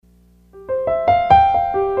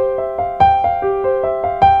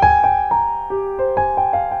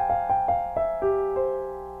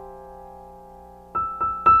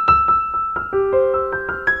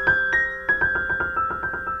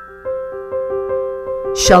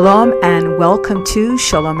Shalom and welcome to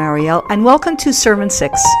Shalom Ariel and welcome to Sermon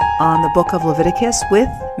 6 on the book of Leviticus with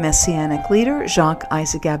Messianic leader Jacques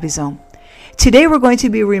Isaac Gabizon. Today we're going to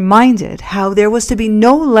be reminded how there was to be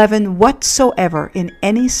no leaven whatsoever in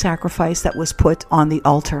any sacrifice that was put on the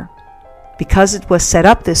altar. Because it was set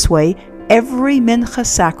up this way, every mincha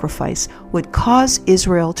sacrifice would cause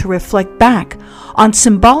Israel to reflect back on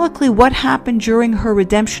symbolically what happened during her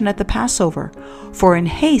redemption at the Passover, for in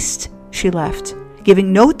haste she left,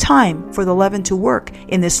 giving no time for the leaven to work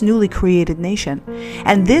in this newly created nation.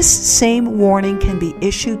 And this same warning can be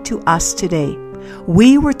issued to us today.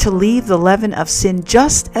 We were to leave the leaven of sin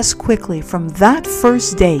just as quickly from that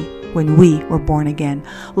first day when we were born again.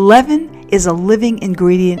 Leaven is a living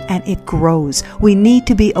ingredient and it grows. We need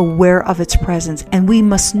to be aware of its presence, and we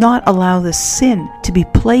must not allow the sin to be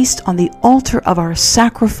placed on the altar of our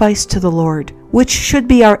sacrifice to the Lord, which should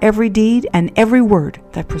be our every deed and every word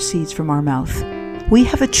that proceeds from our mouth. We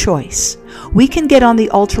have a choice. We can get on the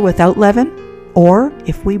altar without leaven, or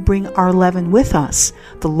if we bring our leaven with us,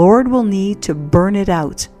 the Lord will need to burn it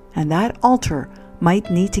out, and that altar might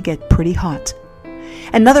need to get pretty hot.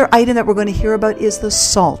 Another item that we're going to hear about is the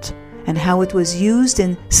salt, and how it was used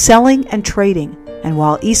in selling and trading. And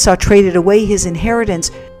while Esau traded away his inheritance,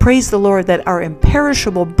 praise the Lord that our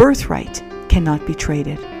imperishable birthright cannot be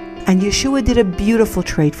traded. And Yeshua did a beautiful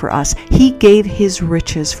trade for us. He gave his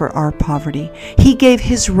riches for our poverty. He gave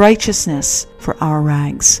his righteousness for our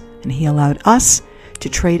rags. And he allowed us to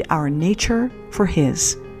trade our nature for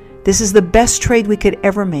his. This is the best trade we could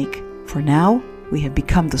ever make. For now, we have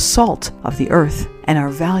become the salt of the earth, and our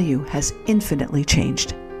value has infinitely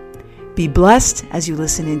changed. Be blessed as you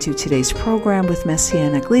listen into today's program with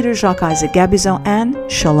Messianic leader Jacques Isaac Gabizon,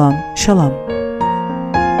 and Shalom, Shalom.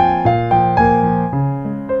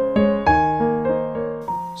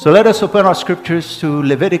 So let us open our scriptures to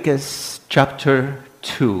Leviticus chapter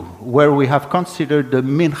 2, where we have considered the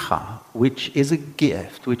mincha, which is a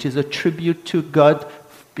gift, which is a tribute to God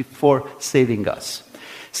before saving us.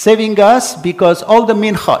 Saving us because all the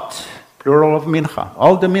minchot, plural of mincha,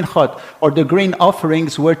 all the minchot or the grain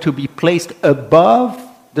offerings were to be placed above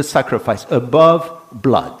the sacrifice, above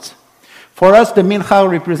blood. For us, the mincha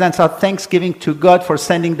represents our thanksgiving to God for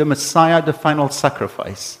sending the Messiah, the final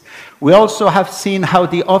sacrifice. We also have seen how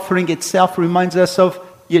the offering itself reminds us of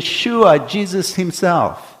Yeshua, Jesus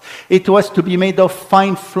himself. It was to be made of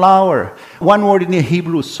fine flour. One word in the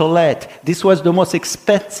Hebrew, solet. This was the most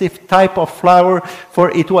expensive type of flour, for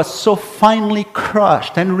it was so finely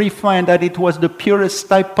crushed and refined that it was the purest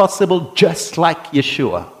type possible, just like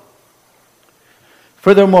Yeshua.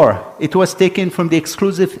 Furthermore, it was taken from the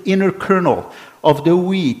exclusive inner kernel of the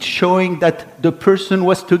wheat, showing that the person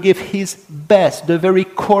was to give his best, the very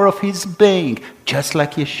core of his being, just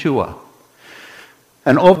like Yeshua.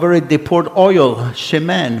 And over it they poured oil,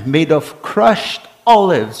 shemen, made of crushed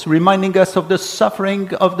olives, reminding us of the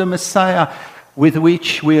suffering of the Messiah with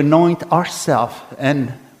which we anoint ourselves,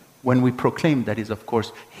 and when we proclaim, that is, of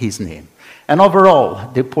course, his name. And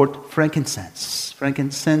overall, they poured frankincense.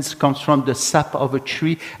 Frankincense comes from the sap of a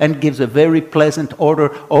tree and gives a very pleasant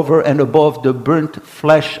odor over and above the burnt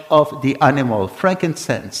flesh of the animal.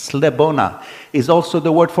 Frankincense, lebona, is also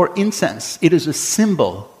the word for incense. It is a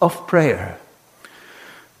symbol of prayer.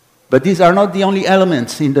 But these are not the only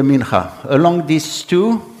elements in the mincha. Along these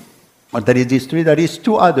two, or that is these three, that is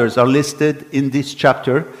two others are listed in this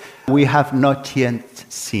chapter we have not yet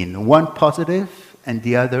seen. One positive and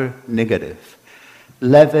the other negative.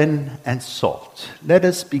 Leaven and salt. Let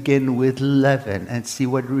us begin with leaven and see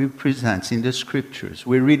what it represents in the scriptures.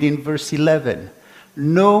 We read in verse 11,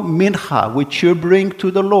 "No mincha which you bring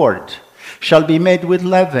to the Lord shall be made with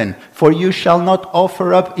leaven, for you shall not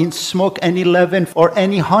offer up in smoke any leaven or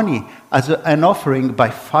any honey as an offering by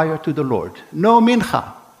fire to the Lord." No mincha.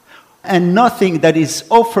 And nothing that is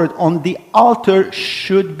offered on the altar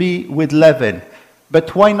should be with leaven.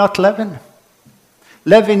 But why not leaven?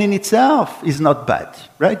 Leaven in itself is not bad,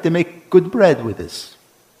 right? They make good bread with this.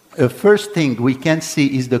 The first thing we can see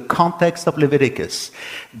is the context of Leviticus.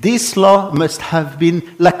 This law must have been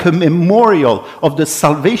like a memorial of the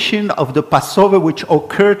salvation of the Passover, which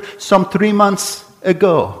occurred some 3 months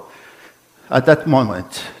ago. At that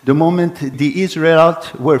moment, the moment the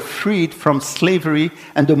Israelites were freed from slavery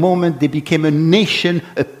and the moment they became a nation,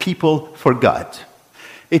 a people for God.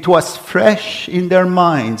 It was fresh in their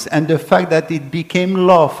minds, and the fact that it became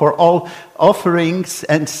law for all offerings,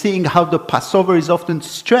 and seeing how the Passover is often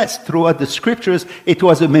stressed throughout the scriptures, it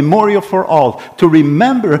was a memorial for all to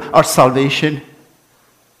remember our salvation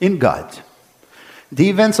in God. The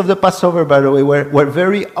events of the Passover, by the way, were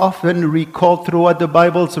very often recalled throughout the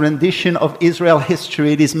Bible's rendition of Israel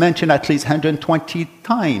history. It is mentioned at least 120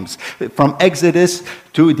 times, from Exodus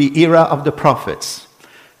to the era of the prophets.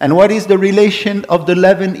 And what is the relation of the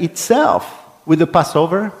leaven itself with the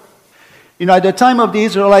Passover? At the time of the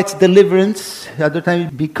Israelites' deliverance,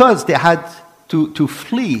 because they had to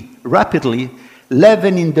flee rapidly,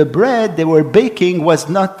 leaven in the bread they were baking was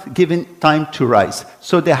not given time to rise.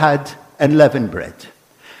 So they had unleavened bread.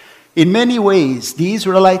 In many ways, the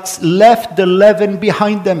Israelites left the leaven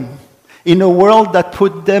behind them in a world that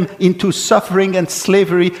put them into suffering and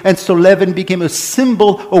slavery, and so leaven became a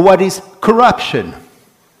symbol of what is corruption.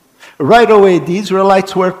 Right away, the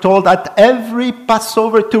Israelites were told at every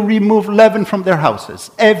Passover to remove leaven from their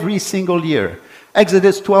houses, every single year.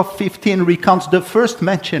 Exodus 12:15 recounts the first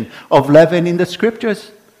mention of leaven in the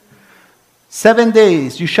scriptures. 7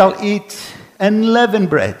 days you shall eat unleavened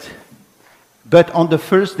bread, but on the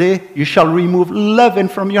first day you shall remove leaven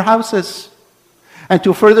from your houses. And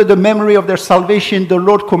to further the memory of their salvation, the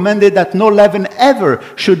Lord commanded that no leaven ever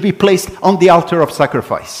should be placed on the altar of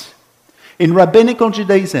sacrifice. In rabbinical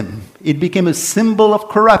Judaism, it became a symbol of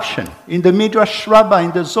corruption. In the Midrash Rabbah,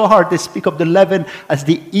 in the Zohar, they speak of the leaven as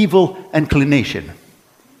the evil inclination.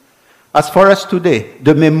 As far as today,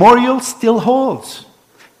 the memorial still holds.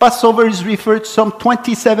 Passover is referred some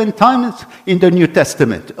 27 times in the New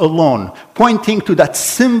Testament alone, pointing to that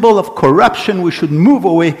symbol of corruption we should move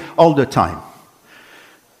away all the time.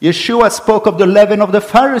 Yeshua spoke of the leaven of the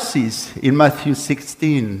Pharisees in Matthew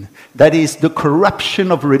 16. That is the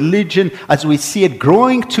corruption of religion as we see it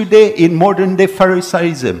growing today in modern-day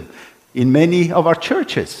Pharisaism in many of our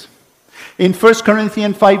churches. In 1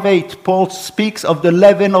 Corinthians 5:8, Paul speaks of the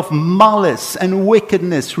leaven of malice and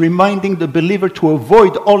wickedness, reminding the believer to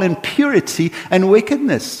avoid all impurity and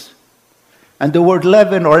wickedness. And the word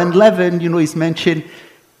leaven or unleavened, is mentioned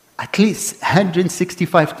at least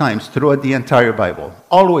 165 times throughout the entire Bible,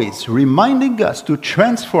 always reminding us to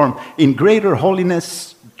transform in greater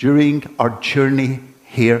holiness during our journey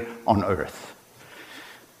here on earth.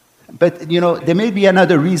 But, there may be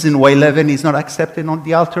another reason why leaven is not accepted on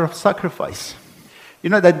the altar of sacrifice.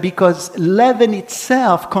 That because leaven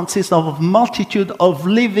itself consists of a multitude of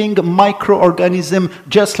living microorganisms,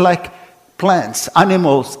 just like plants,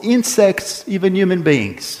 animals, insects, even human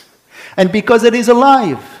beings. And because it is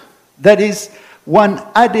alive, that is one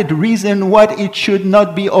added reason why it should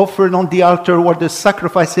not be offered on the altar where the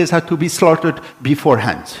sacrifices had to be slaughtered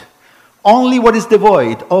beforehand. Only what is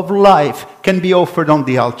devoid of life can be offered on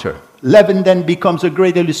the altar. Leaven then becomes a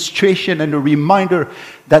great illustration and a reminder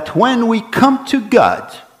that when we come to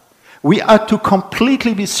God, we are to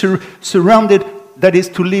completely be surrounded, that is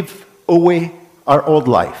to live away our old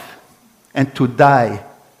life and to die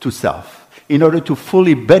to self in order to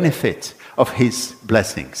fully benefit of His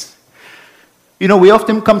blessings. We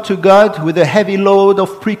often come to God with a heavy load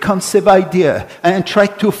of preconceived idea and try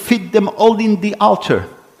to fit them all in the altar.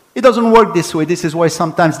 It doesn't work this way. This is why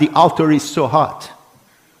sometimes the altar is so hot.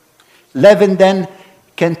 Leaven then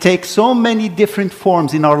can take so many different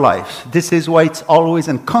forms in our lives. This is why it's always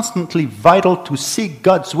and constantly vital to seek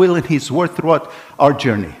God's will and His word throughout our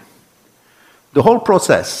journey. The whole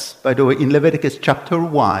process, by the way, in Leviticus chapter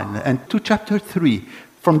 1 and to chapter 3,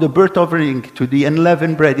 from the burnt offering to the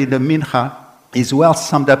unleavened bread in the mincha, is well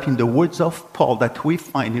summed up in the words of Paul that we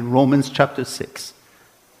find in Romans chapter 6.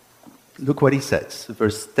 Look what he says,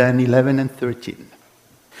 verse 10, 11, and 13.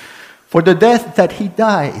 For the death that he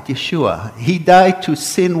died, Yeshua, he died to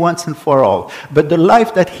sin once and for all. But the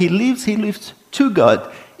life that he lives to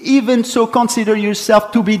God. Even so consider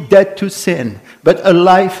yourself to be dead to sin, but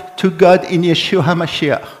alive to God in Yeshua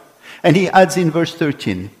HaMashiach. And he adds in verse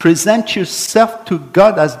 13, present yourself to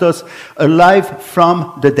God as those alive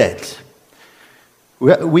from the dead.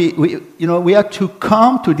 We are to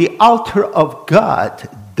come to the altar of God,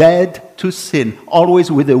 dead to sin, always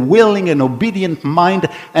with a willing and obedient mind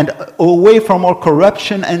and away from all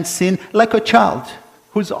corruption and sin, like a child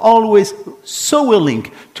who's always so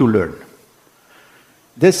willing to learn.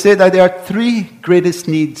 They say that there are three greatest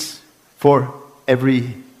needs for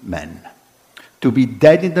every man: to be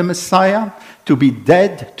dead in the Messiah, to be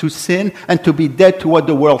dead to sin, and to be dead to what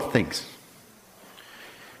the world thinks.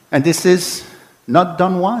 And this is not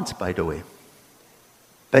done once, by the way,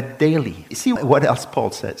 but daily. You see what else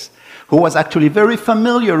Paul says? Who was actually very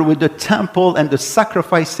familiar with the temple and the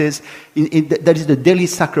sacrifices, that is the daily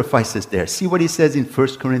sacrifices there. See what he says in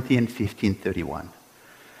 1 Corinthians 15:31.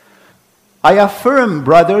 I affirm,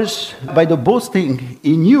 brothers, by the boasting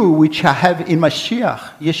in you which I have in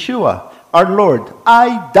Mashiach, Yeshua, our Lord,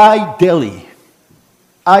 I die daily.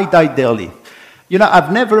 I die daily.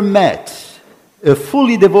 I've never met a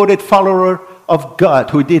fully devoted follower of God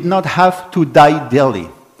who did not have to die daily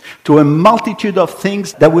to a multitude of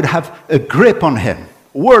things that would have a grip on him.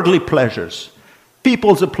 Worldly pleasures,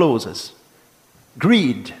 people's applauses,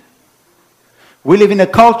 greed. We live in a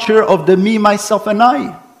culture of the me, myself, and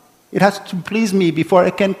I. It has to please me before I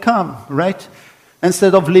can come, right?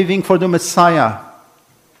 Instead of living for the Messiah.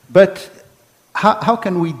 But how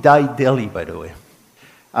can we die daily, by the way?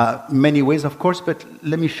 Many ways, of course, but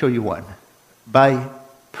let me show you one. By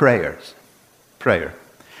prayers. Prayer.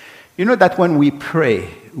 You know that when we pray,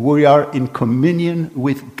 we are in communion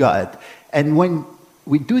with God. And when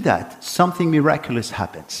we do that, something miraculous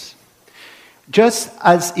happens. Just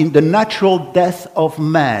as in the natural death of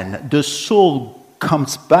man, the soul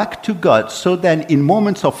comes back to God, so then in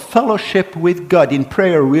moments of fellowship with God, in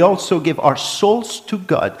prayer, we also give our souls to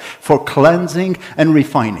God for cleansing and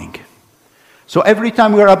refining. So every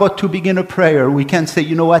time we are about to begin a prayer, we can say,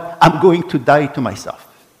 you know what, I'm going to die to myself.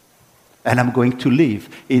 And I'm going to live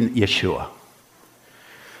in Yeshua.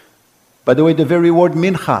 By the way, the very word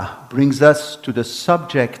mincha brings us to the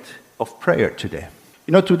subject of prayer today.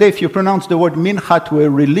 You know, today, if you pronounce the word mincha to a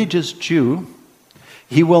religious Jew,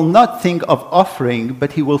 he will not think of offering,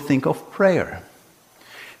 but he will think of prayer.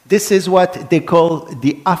 This is what they call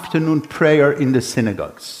the afternoon prayer in the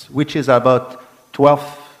synagogues, which is about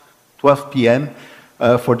 12 p.m.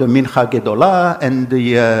 For the mincha gedolah, and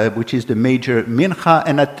which is the major mincha,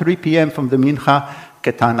 and at 3 p.m. from the mincha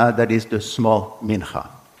ketana, that is the small mincha.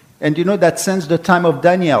 And you know that since the time of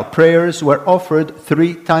Daniel, prayers were offered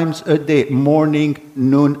 3 times a day, morning,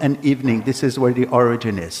 noon, and evening. This is where the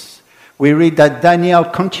origin is. We read that Daniel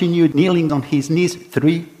continued kneeling on his knees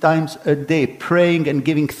 3 times a day, praying and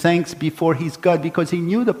giving thanks before his God because he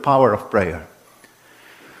knew the power of prayer.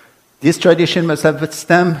 This tradition must have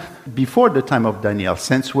stemmed before the time of Daniel,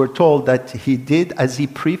 since we're told that he did as he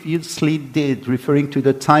previously did, referring to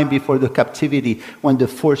the time before the captivity when the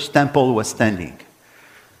first temple was standing.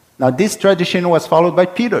 Now, this tradition was followed by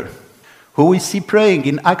Peter, who we see praying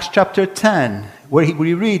in Acts chapter 10, where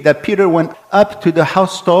we read that Peter went up to the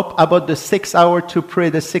housetop about the 6th hour to pray.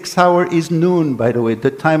 The 6th hour is noon, by the way,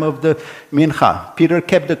 the time of the mincha. Peter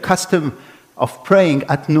kept the custom of praying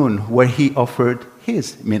at noon, where he offered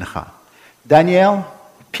his mincha. Daniel,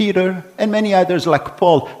 Peter, and many others like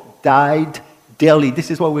Paul died daily.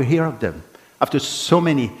 This is what we hear of them after so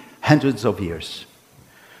many hundreds of years.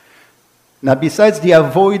 Now, besides the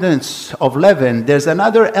avoidance of leaven, there's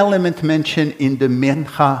another element mentioned in the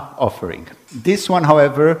mincha offering. This one,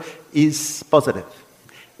 however, is positive.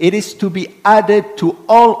 It is to be added to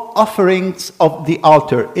all offerings of the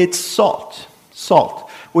altar. It's salt,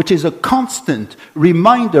 which is a constant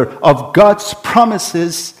reminder of God's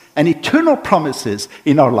promises and eternal promises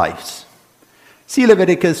in our lives. See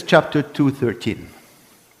Leviticus chapter 2:13.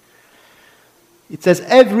 It says,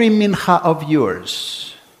 every mincha of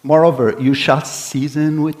yours, moreover, you shall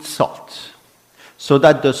season with salt, so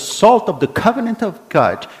that the salt of the covenant of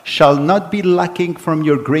God shall not be lacking from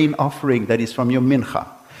your grain offering, that is from your mincha.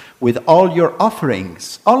 With all your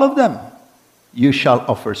offerings, all of them, you shall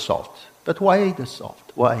offer salt. But why the salt?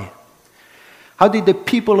 Why? How did the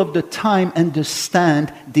people of the time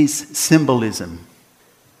understand this symbolism?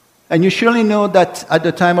 And you surely know that at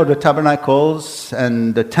the time of the tabernacles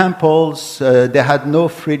and the temples, they had no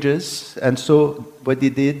fridges. And so what they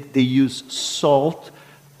did, they used salt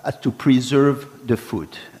to preserve the food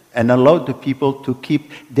and allowed the people to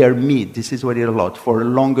keep their meat. This is what it allowed for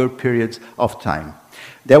longer periods of time.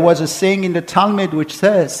 There was a saying in the Talmud which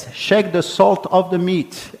says, shake the salt of the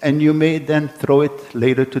meat, and you may then throw it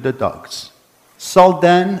later to the dogs. Salt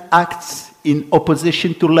then acts in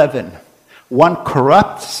opposition to leaven. One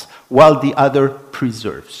corrupts while the other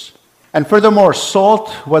preserves. And furthermore,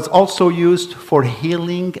 salt was also used for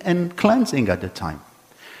healing and cleansing at the time.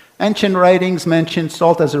 Ancient writings mention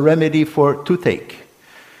salt as a remedy for toothache.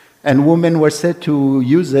 And women were said to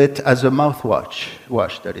use it as a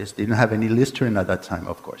mouthwash. That is, didn't have any Listerine at that time,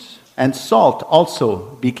 of course. And salt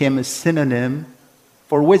also became a synonym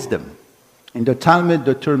for wisdom. In the Talmud,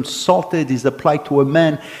 the term salted is applied to a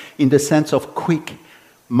man in the sense of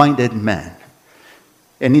quick-minded man.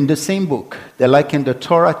 And in the same book, they likened the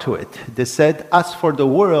Torah to it. They said, as for the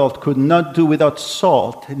world could not do without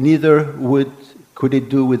salt, neither could it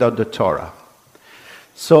do without the Torah.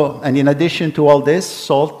 So, and in addition to all this,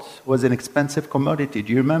 salt was an expensive commodity.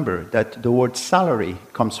 Do you remember that the word salary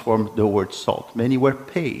comes from the word salt? Many were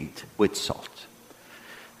paid with salt.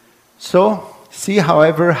 So, see,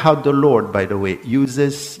 however, how the Lord, by the way,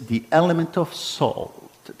 uses the element of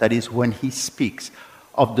salt, that is when he speaks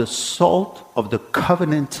of the salt of the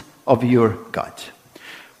covenant of your God.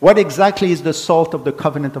 What exactly is the salt of the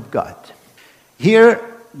covenant of God? Here,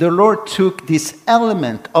 the Lord took this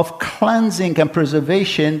element of cleansing and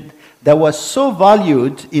preservation that was so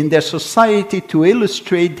valued in their society to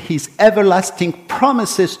illustrate his everlasting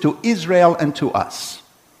promises to Israel and to us.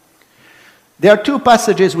 There are two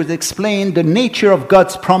passages which explain the nature of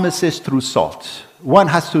God's promises through salt. One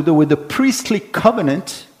has to do with the priestly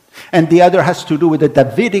covenant, and the other has to do with the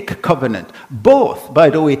Davidic covenant. Both, by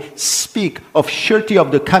the way, speak of surety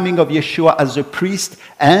of the coming of Yeshua as a priest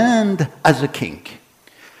and as a king.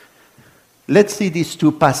 Let's see these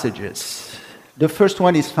two passages. The first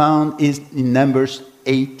one is found in Numbers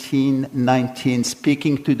 18:19,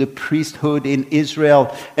 speaking to the priesthood in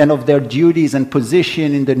Israel and of their duties and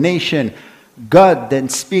position in the nation. God then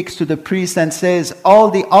speaks to the priests and says,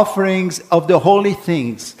 all the offerings of the holy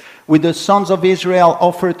things which the sons of Israel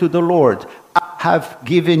offer to the Lord, I have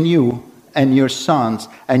given you and your sons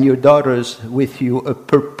and your daughters with you a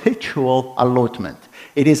perpetual allotment.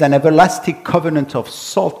 It is an everlasting covenant of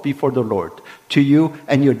salt before the Lord, to you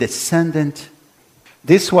and your descendant.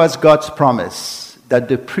 This was God's promise, that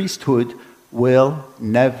the priesthood will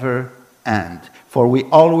never end. For we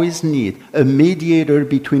always need a mediator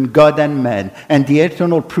between God and man. And the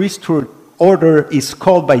eternal priesthood order is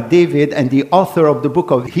called by David and the author of the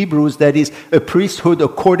book of Hebrews, that is a priesthood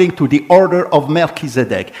according to the order of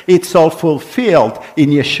Melchizedek. It's all fulfilled in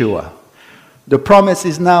Yeshua. The promise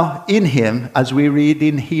is now in him, as we read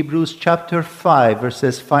in Hebrews chapter 5,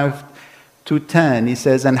 verses 5 to 10. He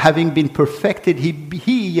says, and having been perfected, he,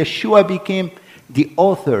 Yeshua, became the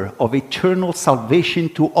author of eternal salvation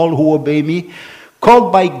to all who obey me,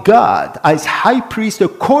 called by God as high priest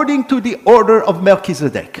according to the order of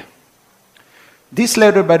Melchizedek. This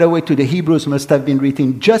letter, by the way, to the Hebrews must have been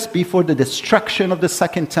written just before the destruction of the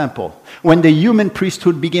Second Temple, when the human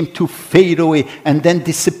priesthood began to fade away and then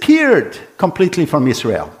disappeared completely from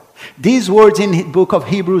Israel. These words in the book of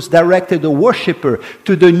Hebrews directed the worshiper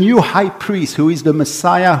to the new high priest, who is the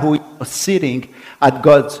Messiah, who is sitting at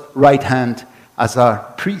God's right hand as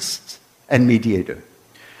our priest and mediator.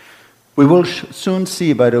 We will soon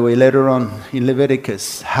see, by the way, later on in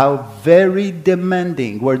Leviticus, how very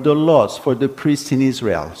demanding were the laws for the priests in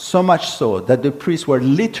Israel. So much so that the priests were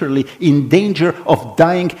literally in danger of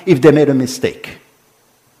dying if they made a mistake.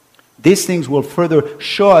 These things will further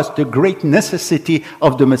show us the great necessity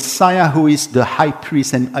of the Messiah, who is the high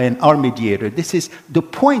priest and our mediator. This is the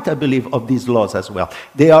point, I believe, of these laws as well.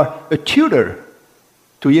 They are a tutor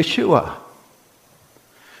to Yeshua.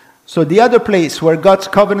 So the other place where God's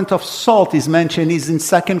covenant of salt is mentioned is in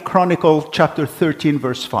 2 Chronicles chapter 13,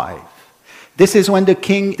 verse 5. This is when the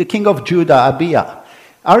king of Judah, Abiah,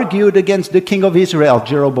 argued against the king of Israel,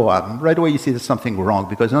 Jeroboam. Right away you see there's something wrong,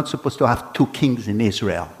 because you're not supposed to have two kings in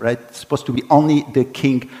Israel, right? It's supposed to be only the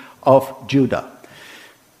king of Judah.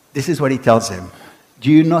 This is what he tells him. Do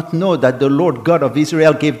you not know that the Lord God of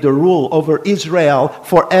Israel gave the rule over Israel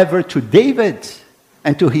forever to David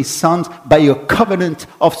and to his sons by a covenant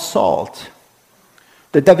of salt?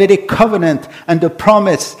 The Davidic covenant and the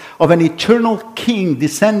promise of an eternal king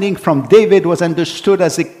descending from David was understood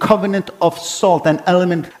as a covenant of salt, an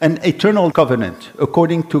eternal covenant,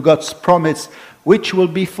 according to God's promise, which will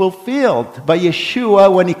be fulfilled by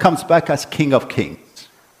Yeshua when he comes back as King of Kings.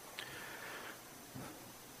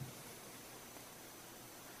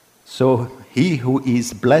 So he who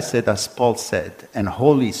is blessed, as Paul said, and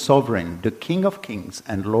holy, sovereign, the King of Kings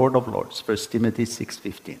and Lord of Lords, 1 Timothy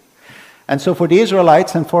 6:15. And so for the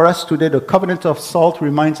Israelites and for us today, the covenant of salt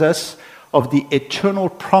reminds us of the eternal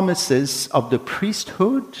promises of the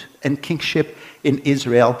priesthood and kingship in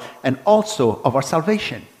Israel, and also of our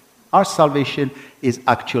salvation. Our salvation is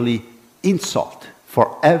actually in salt,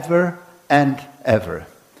 forever and ever.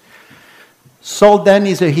 Salt then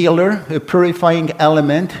is a healer, a purifying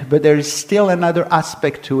element, but there is still another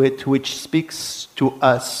aspect to it which speaks to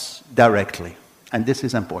us directly. And this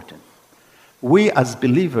is important. We as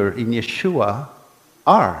believers in Yeshua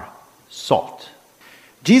are salt.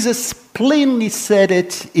 Jesus plainly said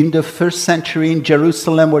it in the first century in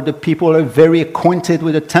Jerusalem, where the people are very acquainted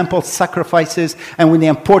with the temple sacrifices and with the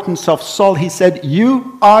importance of salt. He said,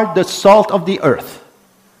 you are the salt of the earth.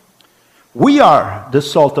 We are the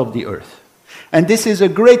salt of the earth. And this is a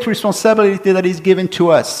great responsibility that is given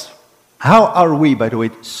to us. How are we, by the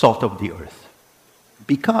way, salt of the earth?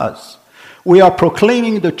 Because we are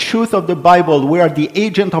proclaiming the truth of the Bible. We are the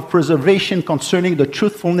agent of preservation concerning the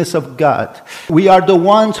truthfulness of God. We are the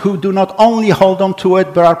ones who do not only hold on to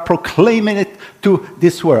it, but are proclaiming it to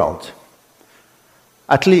this world.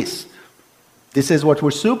 At least, this is what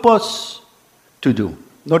we're supposed to do.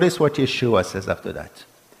 Notice what Yeshua says after that.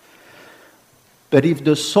 But if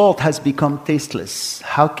the salt has become tasteless,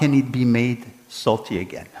 how can it be made salty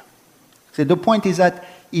again? So the point is that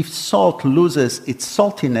if salt loses its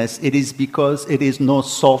saltiness, it is because it is no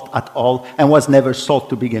salt at all and was never salt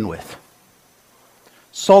to begin with.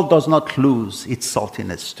 Salt does not lose its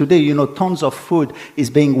saltiness. Today, tons of food is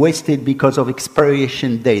being wasted because of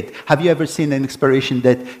expiration date. Have you ever seen an expiration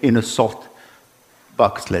date in a salt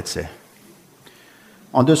box, let's say?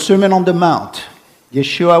 On the Sermon on the Mount,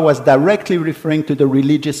 Yeshua was directly referring to the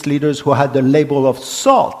religious leaders who had the label of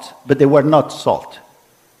salt, but they were not salt.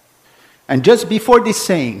 And just before this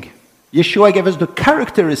saying, Yeshua gave us the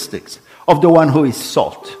characteristics of the one who is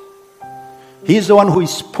salt. He is the one who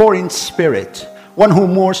is poor in spirit, one who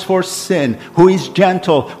mourns for sin, who is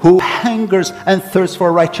gentle, who hungers and thirsts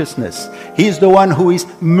for righteousness. He is the one who is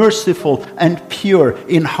merciful and pure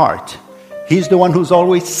in heart. He is the one who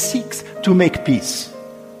always seeks to make peace.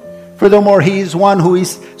 Furthermore, he is one who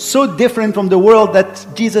is so different from the world that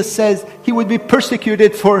Jesus says he would be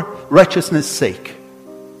persecuted for righteousness' sake.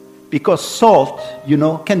 Because salt,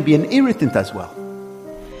 can be an irritant as well.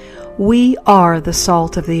 We are the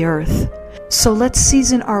salt of the earth. So let's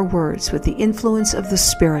season our words with the influence of the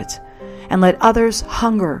Spirit and let others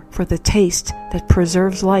hunger for the taste that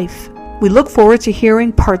preserves life. We look forward to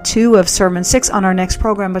hearing part 2 of Sermon 6 on our next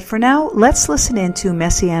program. But for now, let's listen in to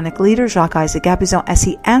Messianic leader Jacques-Isaac Gabizon as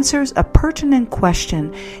he answers a pertinent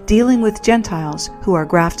question dealing with Gentiles who are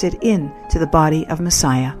grafted into the body of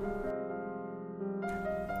Messiah.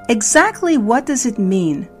 Exactly what does it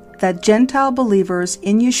mean that Gentile believers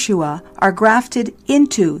in Yeshua are grafted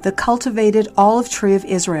into the cultivated olive tree of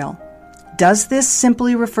Israel? Does this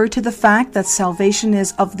simply refer to the fact that salvation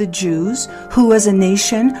is of the Jews, who as a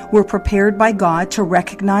nation were prepared by God to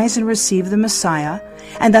recognize and receive the Messiah,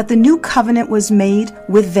 and that the new covenant was made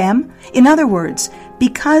with them? In other words,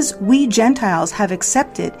 because we Gentiles have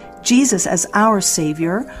accepted Jesus as our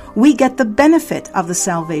Savior, we get the benefit of the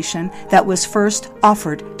salvation that was first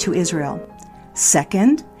offered to Israel.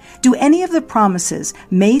 Second, do any of the promises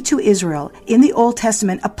made to Israel in the Old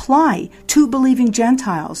Testament apply to believing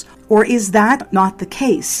Gentiles, or is that not the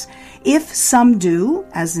case? If some do,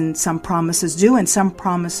 as in some promises do and some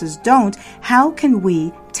promises don't, how can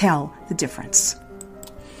we tell the difference?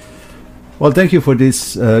 Well, thank you for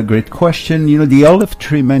this great question. The olive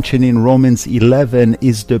tree mentioned in Romans 11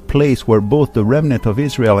 is the place where both the remnant of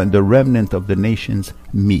Israel and the remnant of the nations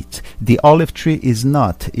meet. The olive tree is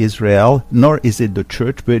not Israel, nor is it the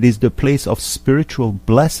church, but it is the place of spiritual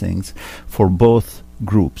blessings for both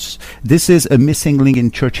groups. This is a missing link in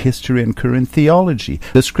church history and current theology.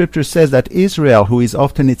 The scripture says that Israel, who is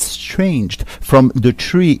often estranged from the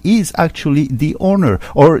tree, is actually the owner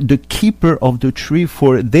or the keeper of the tree,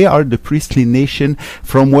 for they are the priestly nation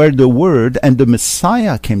from where the word and the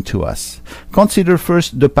Messiah came to us. Consider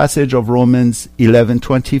first the passage of Romans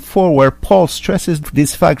 11:24, where Paul stresses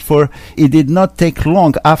this fact, for it did not take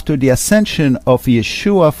long after the ascension of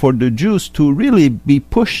Yeshua for the Jews to really be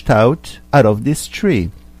pushed out of this tree.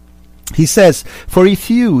 He says, "For if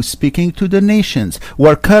you, speaking to the nations,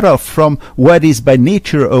 were cut off from what is by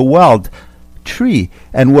nature a wild tree,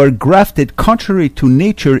 and were grafted contrary to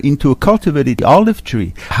nature into a cultivated olive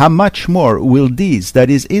tree, how much more will these, that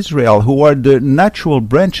is Israel, who are the natural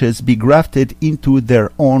branches, be grafted into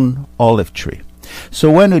their own olive tree?"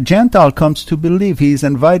 So when a Gentile comes to believe, he is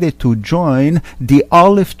invited to join the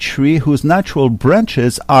olive tree whose natural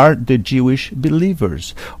branches are the Jewish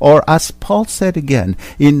believers. Or as Paul said again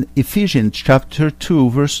in Ephesians chapter 2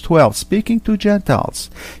 verse 12, speaking to Gentiles,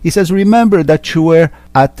 he says, "Remember that you were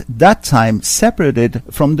at that time separated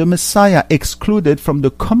from the Messiah, excluded from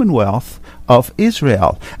the commonwealth of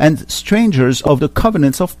Israel, and strangers of the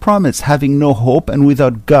covenants of promise, having no hope and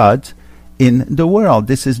without God in the world."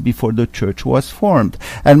 This is before the church was formed.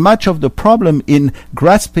 And much of the problem in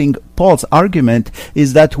grasping Paul's argument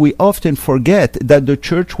is that we often forget that the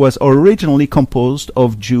church was originally composed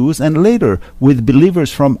of Jews and later with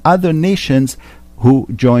believers from other nations who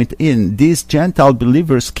joined in. These Gentile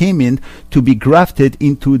believers came in to be grafted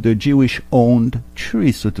into the Jewish-owned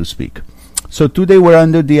tree, so to speak. So today we're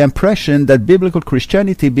under the impression that biblical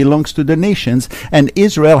Christianity belongs to the nations and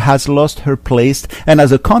Israel has lost her place, and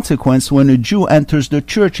as a consequence, when a Jew enters the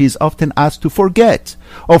church, he is often asked to forget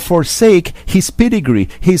or forsake his pedigree,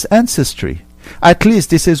 his ancestry. At least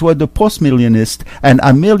this is what the postmillennialists and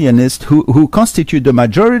amillennialists who constitute the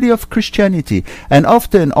majority of Christianity, and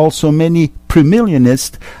often also many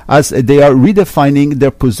premillennialists, as they are redefining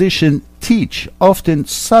their position, teach, often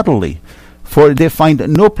subtly. For they find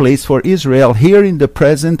no place for Israel here in the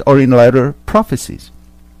present or in later prophecies.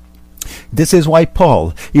 This is why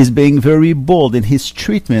Paul is being very bold in his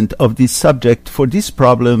treatment of this subject, for this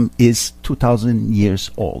problem is 2,000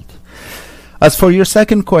 years old. As for your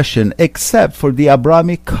second question, except for the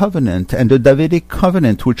Abrahamic covenant and the Davidic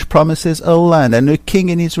covenant, which promises a land and a king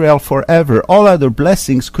in Israel forever, all other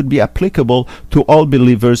blessings could be applicable to all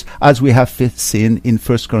believers, as we have seen in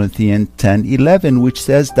 1 Corinthians 10:11, which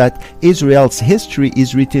says that Israel's history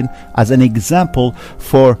is written as an example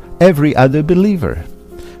for every other believer.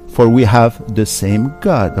 For we have the same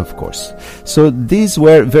God, of course. So these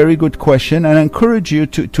were very good questions, and I encourage you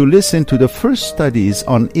to listen to the first studies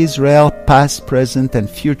on Israel, past, present, and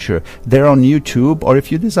future. They're on YouTube, or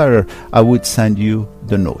if you desire, I would send you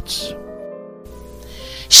the notes.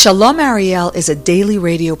 Shalom Ariel is a daily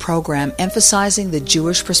radio program emphasizing the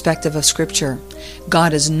Jewish perspective of Scripture.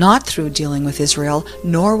 God is not through dealing with Israel,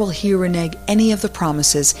 nor will He renege any of the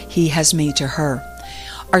promises He has made to her.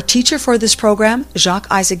 Our teacher for this program, Jacques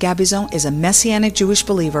Isaac Gabizon, is a Messianic Jewish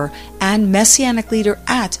believer and Messianic leader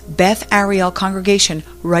at Beth Ariel Congregation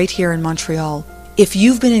right here in Montreal. If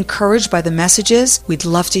you've been encouraged by the messages, we'd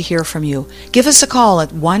love to hear from you. Give us a call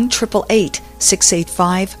at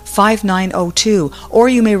 1-888-685-5902, or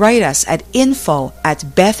you may write us at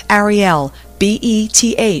info@bethariel,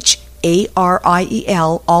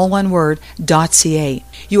 BETHARIEL, all one word, .ca.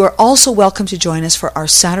 You are also welcome to join us for our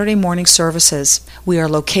Saturday morning services. We are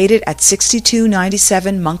located at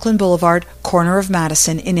 6297 Monkland Boulevard, corner of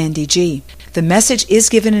Madison in NDG. The message is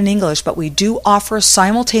given in English, but we do offer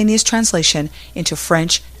simultaneous translation into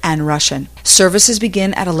French and Russian. Services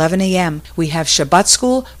begin at 11 a.m. We have Shabbat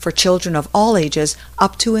school for children of all ages,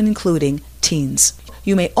 up to and including teens.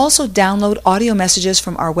 You may also download audio messages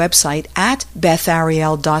from our website at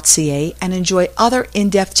bethariel.ca and enjoy other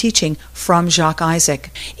in-depth teaching from Jacques Isaac.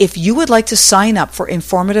 If you would like to sign up for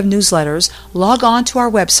informative newsletters, log on to our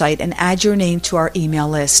website and add your name to our email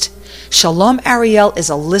list. Shalom Ariel is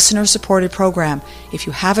a listener-supported program. If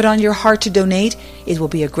you have it on your heart to donate, it will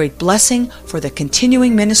be a great blessing for the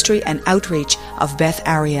continuing ministry and outreach of Beth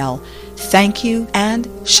Ariel. Thank you and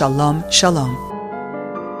Shalom, Shalom.